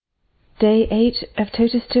Day 8 of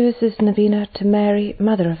Totus2us' Novena to Mary,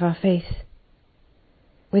 Mother of our Faith,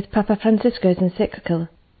 with Papa Francisco's encyclical,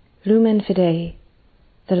 Lumen Fidei,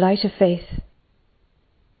 the Light of Faith.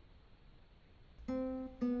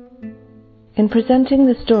 In presenting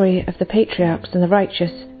the story of the patriarchs and the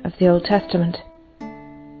righteous of the Old Testament,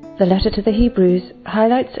 the letter to the Hebrews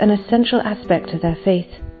highlights an essential aspect of their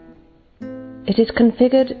faith. It is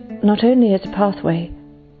configured not only as a pathway,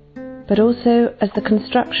 but also as the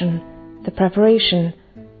construction, the preparation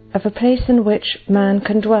of a place in which man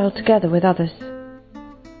can dwell together with others.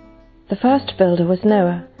 The first builder was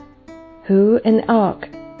Noah, who, in the ark,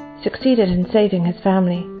 succeeded in saving his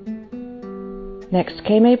family. Next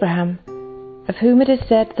came Abraham, of whom it is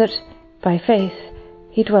said that, by faith,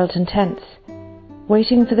 he dwelt in tents,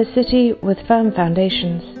 waiting for the city with firm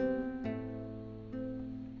foundations.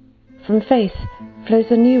 From faith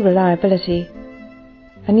flows a new reliability,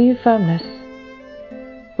 a new firmness,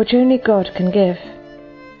 which only God can give.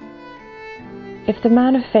 If the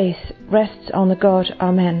man of faith rests on the God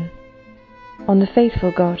Amen, on the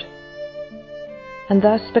faithful God, and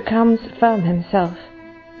thus becomes firm himself,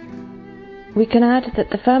 we can add that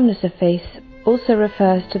the firmness of faith also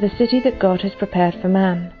refers to the city that God has prepared for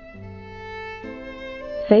man.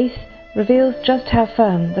 Faith reveals just how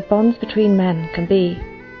firm the bonds between men can be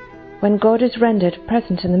when God is rendered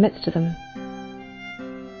present in the midst of them.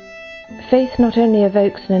 Faith not only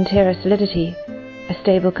evokes an interior solidity, a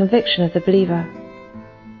stable conviction of the believer,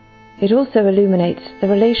 it also illuminates the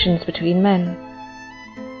relations between men,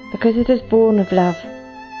 because it is born of love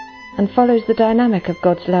and follows the dynamic of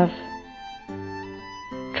God's love.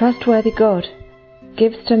 Trustworthy God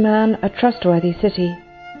gives to man a trustworthy city.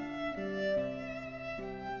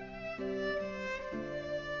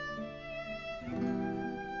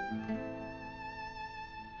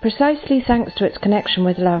 Precisely thanks to its connection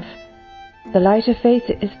with love, the light of faith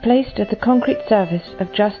is placed at the concrete service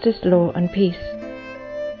of justice, law, and peace.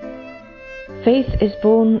 Faith is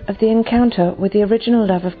born of the encounter with the original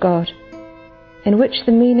love of God, in which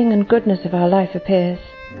the meaning and goodness of our life appears.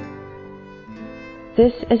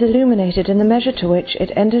 This is illuminated in the measure to which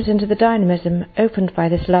it enters into the dynamism opened by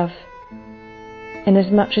this love,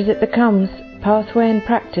 inasmuch as it becomes pathway and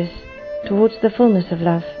practice towards the fullness of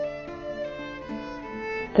love.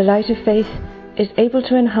 The light of faith is able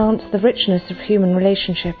to enhance the richness of human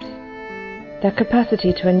relationships, their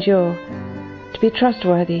capacity to endure, to be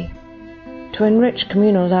trustworthy, to enrich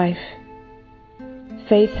communal life.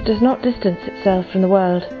 Faith does not distance itself from the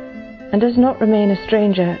world and does not remain a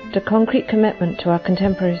stranger to concrete commitment to our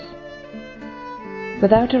contemporaries.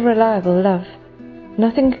 Without a reliable love,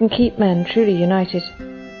 nothing can keep men truly united.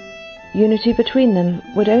 Unity between them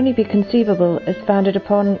would only be conceivable as founded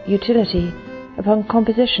upon utility, upon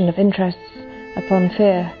composition of interests, upon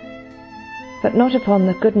fear, but not upon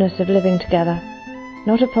the goodness of living together,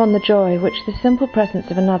 not upon the joy which the simple presence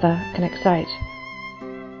of another can excite.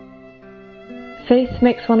 Faith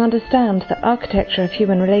makes one understand the architecture of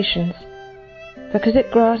human relations, because it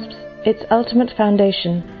grasps its ultimate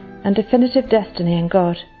foundation and definitive destiny in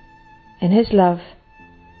God, in His love,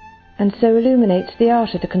 and so illuminates the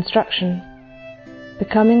art of the construction,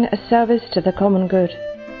 becoming a service to the common good.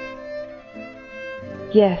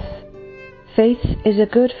 Yes, faith is a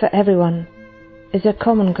good for everyone, is a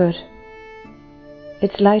common good.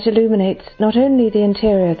 Its light illuminates not only the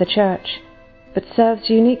interior of the Church, but serves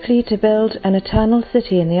uniquely to build an eternal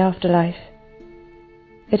city in the afterlife.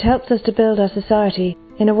 It helps us to build our society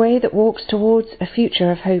in a way that walks towards a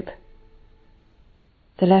future of hope.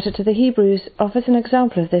 The letter to the Hebrews offers an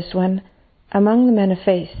example of this when, among the men of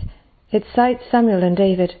faith, it cites Samuel and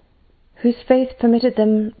David, whose faith permitted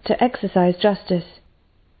them to exercise justice.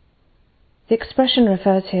 The expression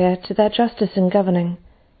refers here to their justice in governing,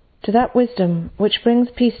 to that wisdom which brings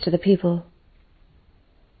peace to the people.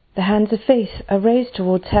 The hands of faith are raised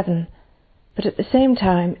towards heaven, but at the same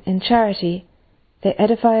time, in charity, they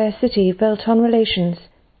edify a city built on relations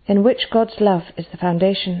in which God's love is the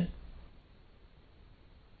foundation.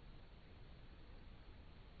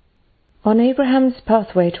 On Abraham's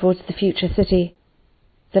pathway towards the future city,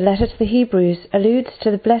 the letter to the Hebrews alludes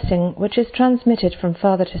to the blessing which is transmitted from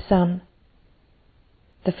father to son.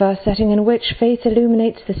 The first setting in which faith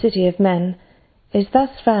illuminates the city of men is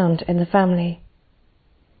thus found in the family.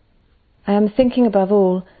 I am thinking above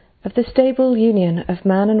all of the stable union of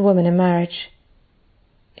man and woman in marriage.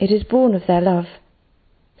 It is born of their love,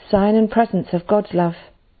 sign and presence of God's love,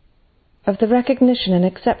 of the recognition and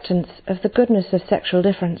acceptance of the goodness of sexual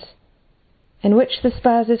difference, in which the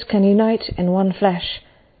spouses can unite in one flesh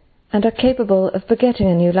and are capable of begetting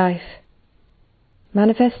a new life,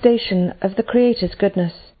 manifestation of the Creator's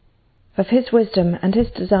goodness, of his wisdom and his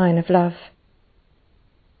design of love.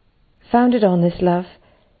 Founded on this love,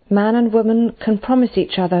 man and woman can promise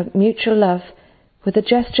each other mutual love with a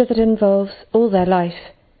gesture that involves all their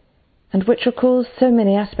life, and which recalls so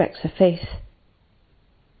many aspects of faith.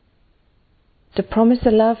 To promise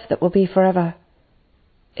a love that will be forever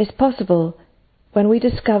is possible when we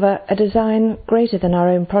discover a design greater than our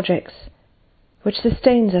own projects, which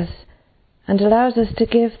sustains us and allows us to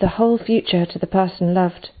give the whole future to the person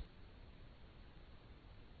loved.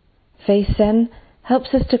 Faith, then,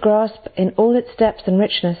 helps us to grasp in all its depth and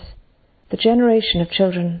richness the generation of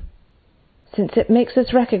children, since it makes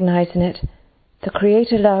us recognize in it the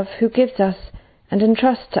Creator love who gives us and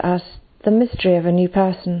entrusts to us the mystery of a new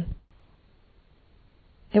person.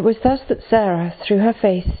 It was thus that Sarah, through her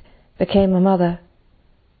faith, became a mother,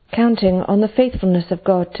 counting on the faithfulness of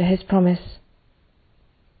God to his promise.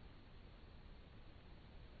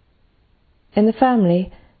 In the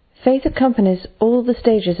family, faith accompanies all the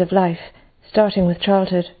stages of life, starting with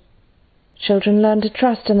childhood. Children learn to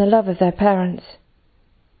trust in the love of their parents.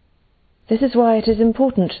 This is why it is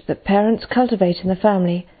important that parents cultivate in the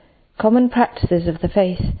family common practices of the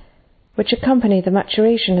faith, which accompany the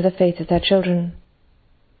maturation of the faith of their children.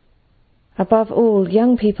 Above all,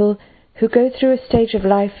 young people who go through a stage of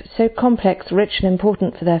life so complex, rich and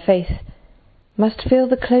important for their faith must feel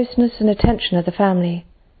the closeness and attention of the family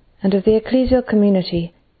and of the ecclesial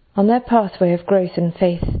community on their pathway of growth in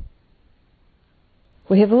faith.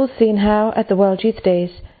 We have all seen how, at the World Youth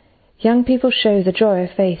Days, young people show the joy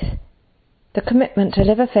of faith, the commitment to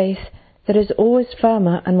live a faith that is always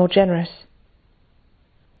firmer and more generous.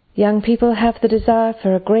 Young people have the desire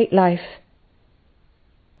for a great life.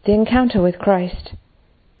 The encounter with Christ,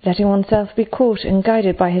 letting oneself be caught and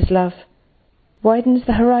guided by his love, widens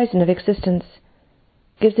the horizon of existence,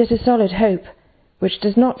 gives it a solid hope which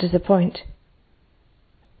does not disappoint.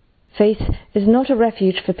 Faith is not a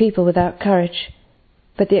refuge for people without courage,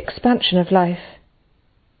 but the expansion of life.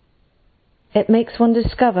 It makes one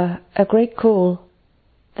discover a great call,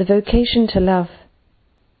 the vocation to love,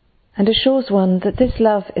 and assures one that this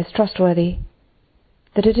love is trustworthy,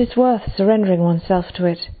 that it is worth surrendering oneself to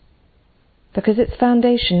it, because its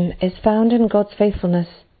foundation is found in God's faithfulness,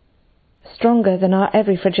 stronger than our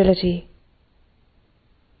every fragility.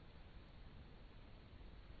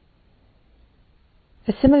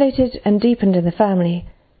 Assimilated and deepened in the family,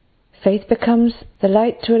 faith becomes the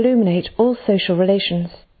light to illuminate all social relations.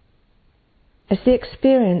 As the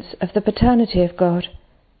experience of the paternity of God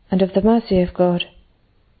and of the mercy of God,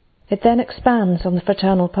 it then expands on the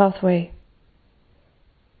fraternal pathway.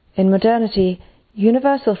 In modernity,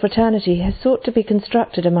 universal fraternity has sought to be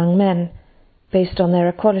constructed among men, based on their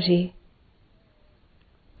equality.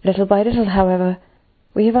 Little by little, however,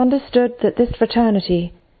 we have understood that this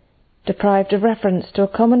fraternity, deprived of reference to a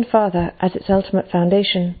common Father as its ultimate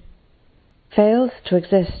foundation, fails to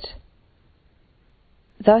exist.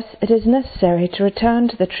 Thus it is necessary to return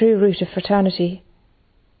to the true root of fraternity.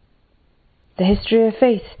 The history of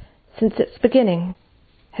faith, since its beginning,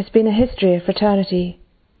 has been a history of fraternity,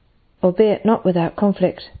 albeit not without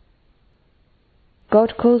conflict.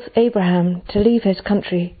 God calls Abraham to leave his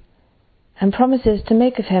country, and promises to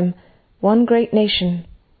make of him one great nation,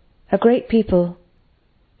 a great people,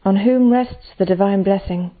 on whom rests the divine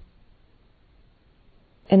blessing.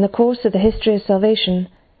 In the course of the history of salvation,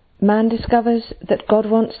 man discovers that God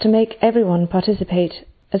wants to make everyone participate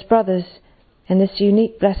as brothers in this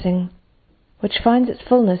unique blessing, which finds its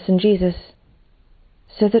fullness in Jesus,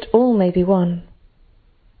 so that all may be one.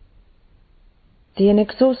 The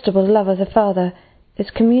inexhaustible love of the Father is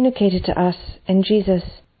communicated to us in Jesus,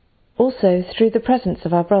 also through the presence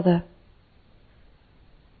of our brother.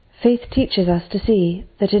 Faith teaches us to see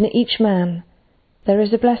that in each man there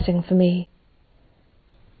is a blessing for me,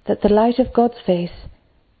 that the light of God's face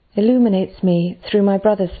illuminates me through my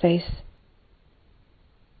brother's face.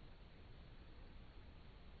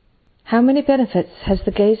 How many benefits has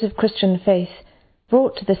the gaze of Christian faith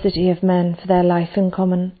brought to the city of men for their life in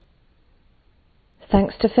common?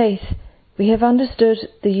 Thanks to faith, we have understood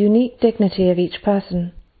the unique dignity of each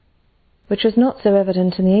person, which was not so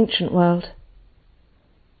evident in the ancient world.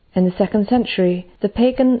 In the 2nd century, the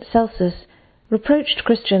pagan Celsus reproached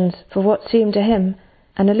Christians for what seemed to him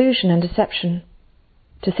an illusion and deception,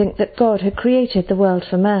 to think that God had created the world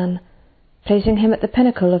for man, placing him at the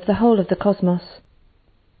pinnacle of the whole of the cosmos.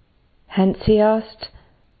 Hence he asked,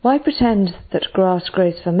 why pretend that grass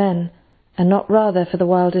grows for men, and not rather for the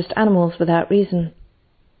wildest animals without reason?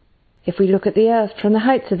 If we look at the earth from the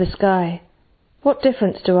heights of the sky, what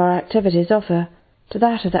difference do our activities offer to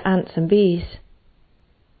that of the ants and bees?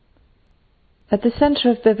 At the centre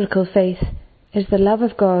of biblical faith is the love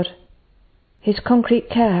of God, his concrete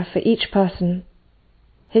care for each person,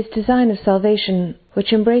 his design of salvation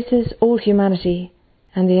which embraces all humanity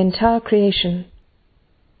and the entire creation,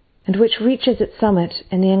 and which reaches its summit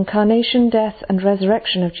in the incarnation, death, and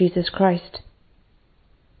resurrection of Jesus Christ.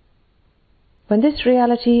 When this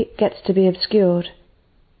reality gets to be obscured,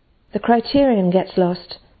 the criterion gets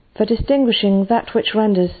lost for distinguishing that which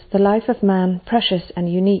renders the life of man precious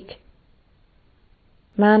and unique.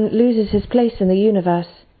 Man loses his place in the universe.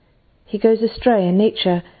 He goes astray in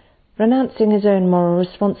nature, renouncing his own moral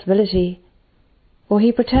responsibility, or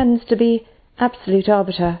he pretends to be absolute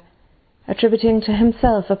arbiter, attributing to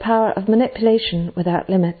himself a power of manipulation without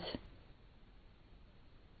limits.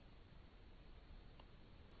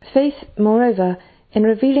 Faith, moreover, in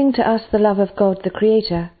revealing to us the love of God the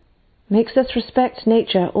Creator, makes us respect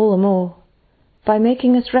nature all the more, by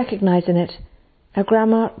making us recognize in it a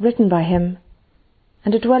grammar written by Him,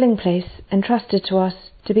 and a dwelling place entrusted to us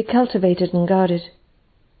to be cultivated and guarded.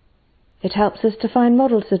 It helps us to find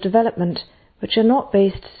models of development which are not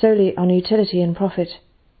based solely on utility and profit,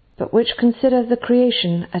 but which consider the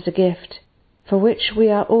creation as a gift, for which we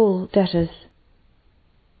are all debtors.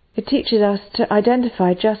 It teaches us to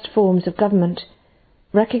identify just forms of government,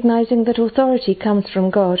 recognizing that authority comes from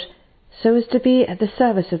God so as to be at the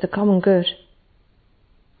service of the common good.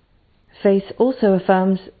 Faith also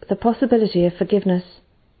affirms the possibility of forgiveness,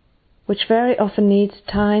 which very often needs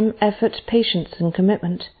time, effort, patience, and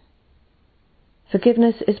commitment.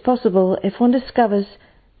 Forgiveness is possible if one discovers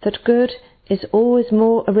that good is always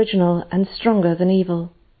more original and stronger than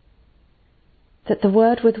evil, that the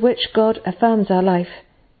word with which God affirms our life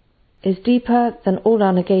is deeper than all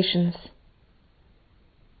our negations.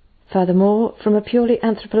 Furthermore, from a purely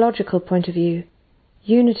anthropological point of view,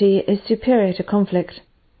 unity is superior to conflict.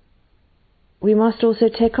 We must also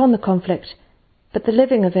take on the conflict, but the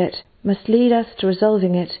living of it must lead us to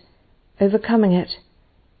resolving it, overcoming it,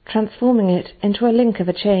 transforming it into a link of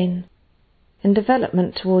a chain, in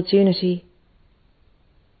development towards unity.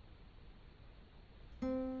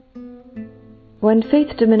 When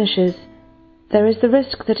faith diminishes, there is the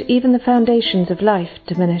risk that even the foundations of life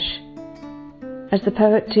diminish. As the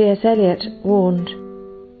poet T.S. Eliot warned,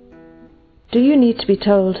 "Do you need to be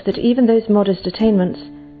told that even those modest attainments,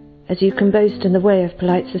 as you can boast in the way of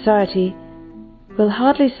polite society, will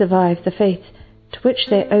hardly survive the faith to which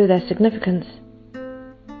they owe their significance?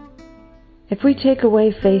 If we take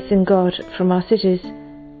away faith in God from our cities,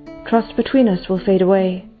 trust between us will fade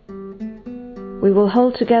away. We will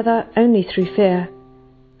hold together only through fear,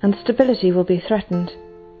 and stability will be threatened."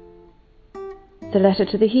 The letter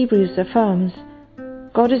to the Hebrews affirms,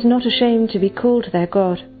 God is not ashamed to be called their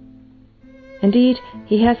God. Indeed,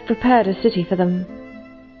 He has prepared a city for them.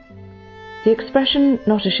 The expression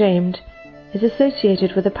 "not ashamed" is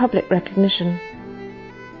associated with a public recognition.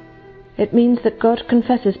 It means that God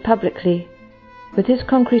confesses publicly, with His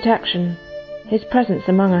concrete action, His presence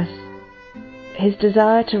among us, His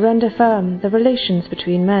desire to render firm the relations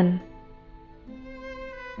between men.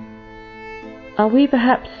 Are we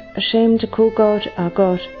perhaps ashamed to call God our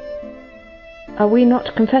God? Are we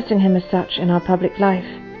not confessing Him as such in our public life?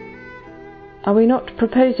 Are we not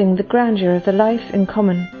proposing the grandeur of the life in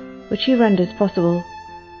common which He renders possible?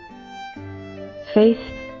 Faith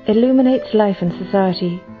illuminates life in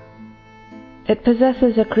society. It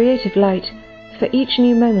possesses a creative light for each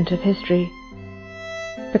new moment of history,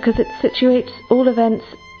 because it situates all events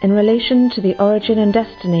in relation to the origin and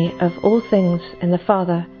destiny of all things in the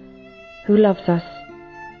Father, who loves us.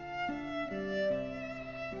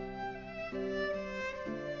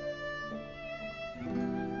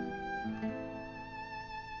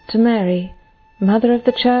 To Mary, Mother of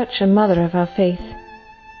the Church and Mother of our faith,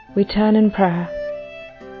 we turn in prayer.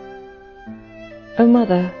 O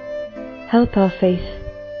Mother, help our faith.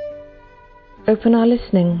 Open our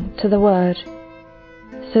listening to the Word,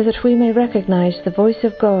 so that we may recognize the voice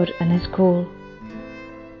of God and His call.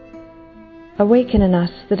 Awaken in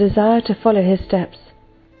us the desire to follow His steps,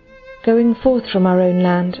 going forth from our own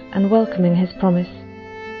land and welcoming His promise.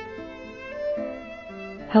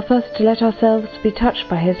 Help us to let ourselves be touched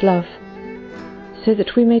by His love, so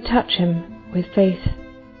that we may touch Him with faith.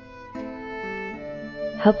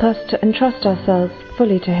 Help us to entrust ourselves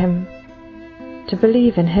fully to Him, to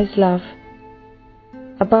believe in His love,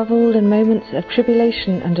 above all in moments of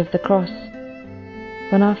tribulation and of the cross,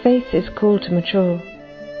 when our faith is called to mature.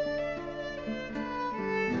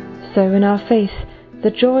 So in our faith,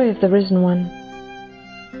 the joy of the Risen One.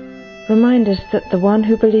 Remind us that the one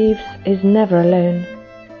who believes is never alone.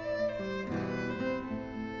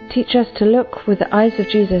 Teach us to look with the eyes of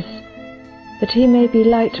Jesus, that He may be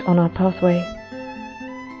light on our pathway.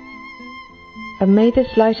 And may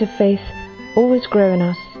this light of faith always grow in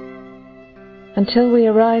us, until we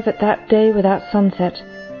arrive at that day without sunset,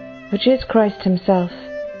 which is Christ himself,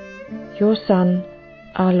 your Son,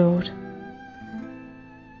 our Lord.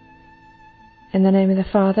 In the name of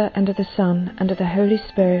the Father, and of the Son, and of the Holy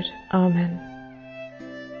Spirit. Amen.